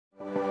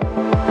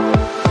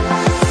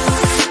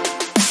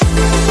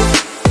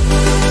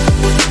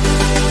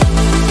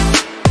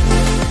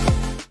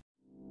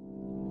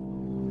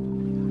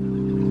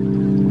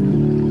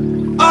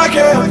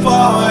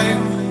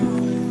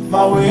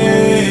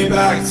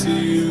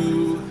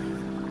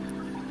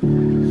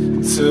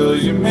until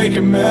you make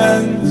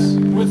amends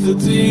with the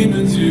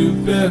demons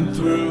you've been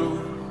through.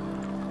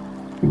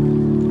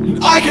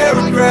 And I can't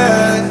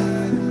regret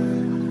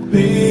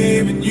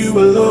leaving you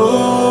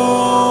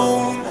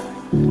alone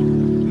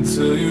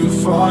until you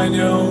find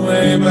your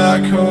way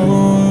back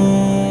home.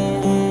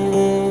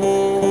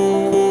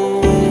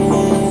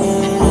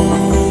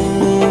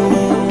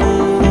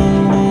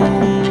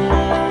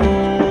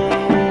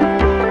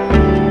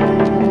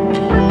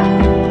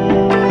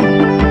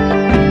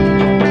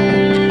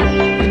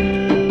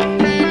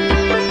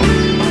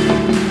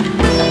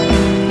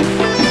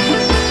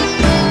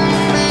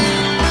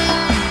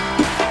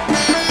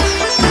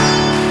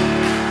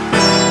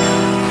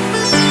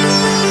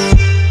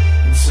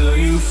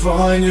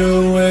 Find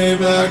your way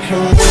back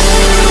home.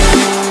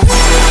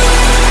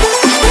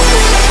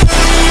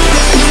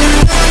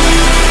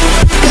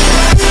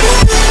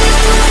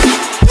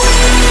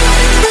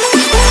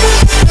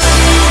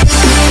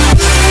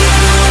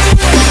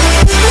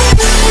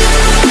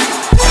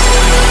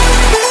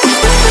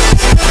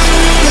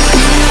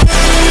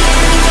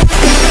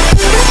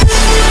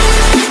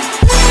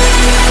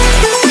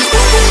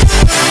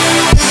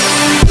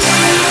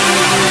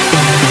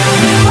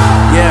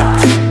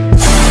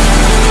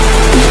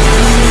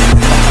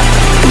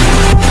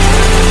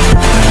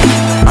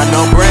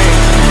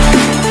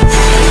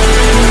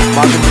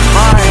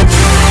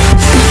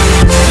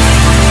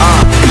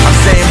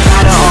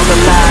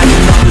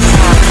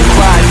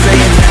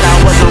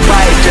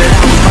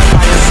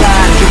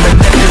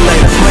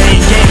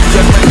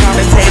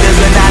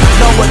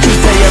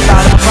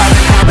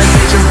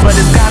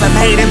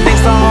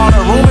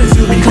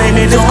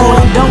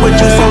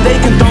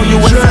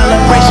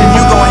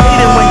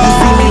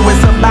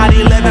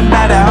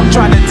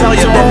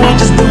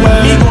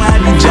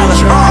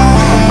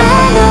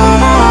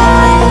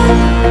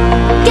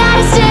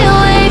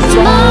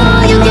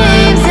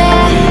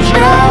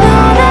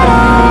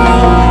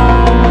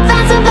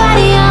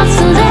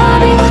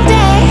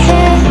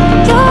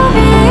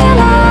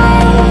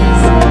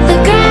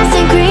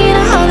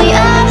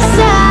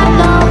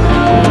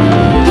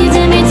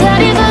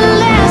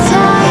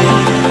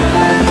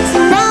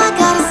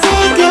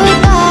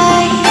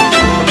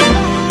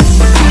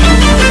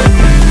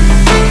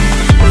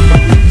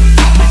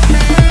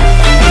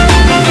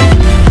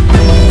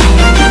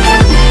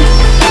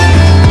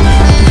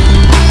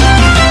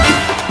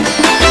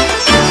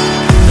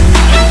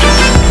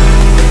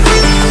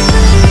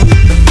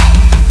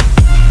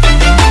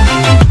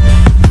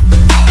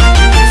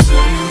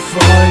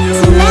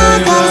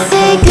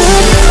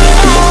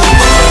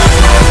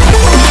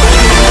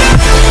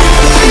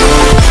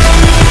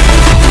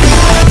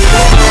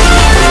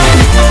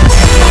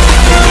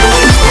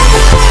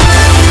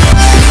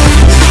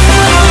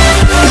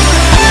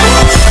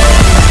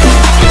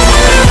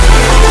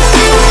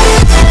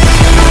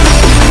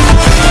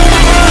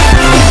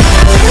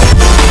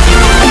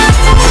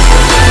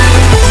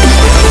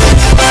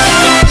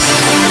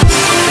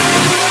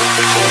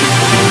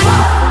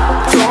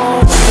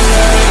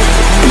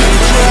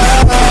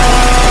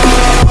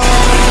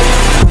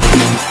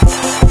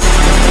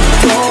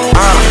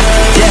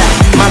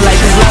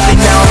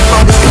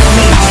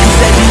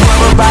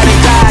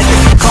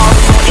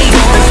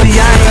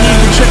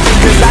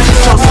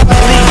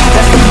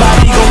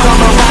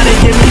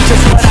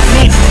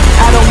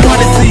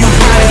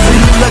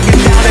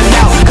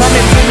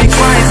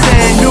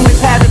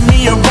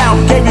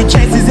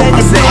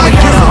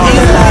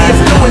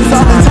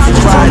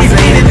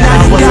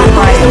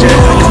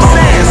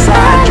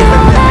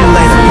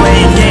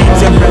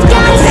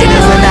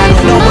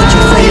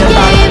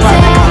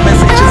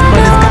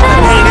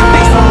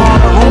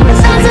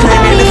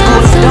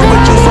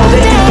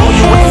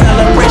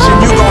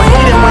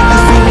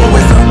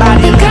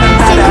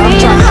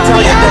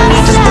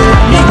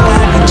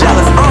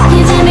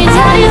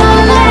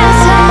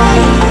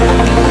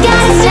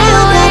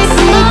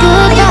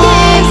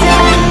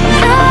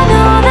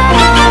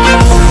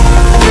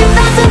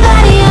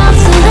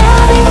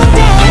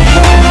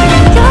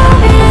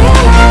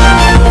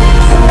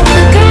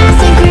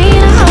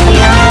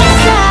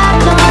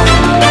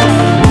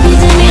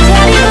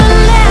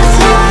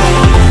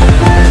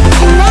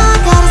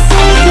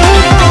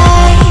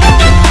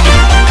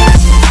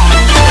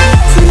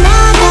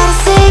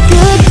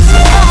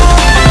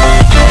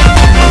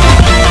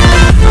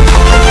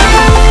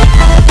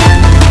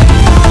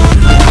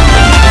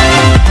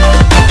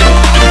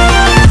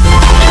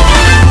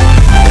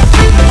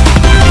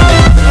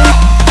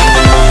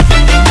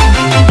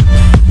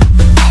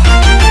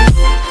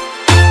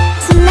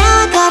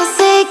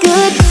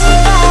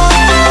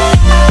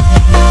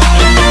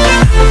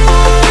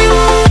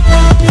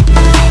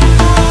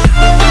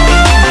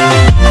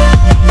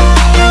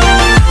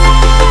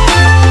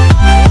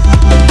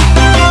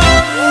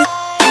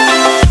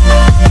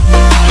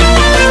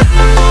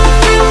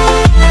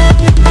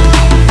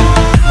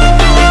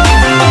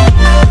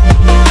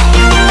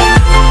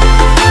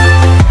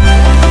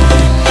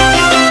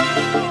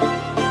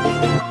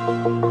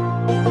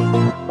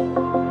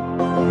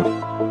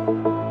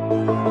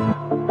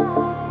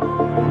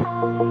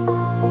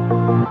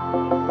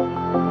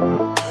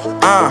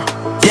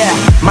 Yeah,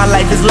 my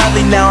life is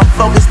lovely now, I'm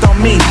focused on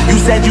me. You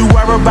said you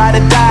were about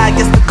to die, I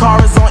guess the car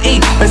is on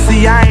E. But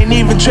see, I ain't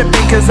even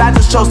tripping, cause I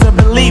just chose to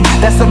believe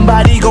that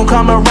somebody gon'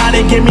 come around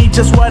and give me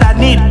just what I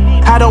need.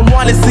 I don't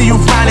wanna see you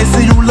frowning,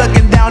 see you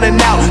looking down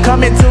and out,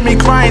 coming to me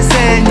crying,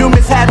 saying you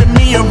miss having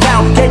me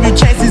around. Gave you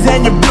chances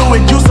and you blew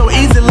it, you so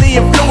easily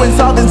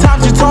influenced. All the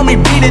times you told me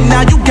beat it,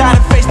 now you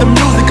gotta face the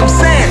music. I'm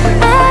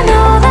saying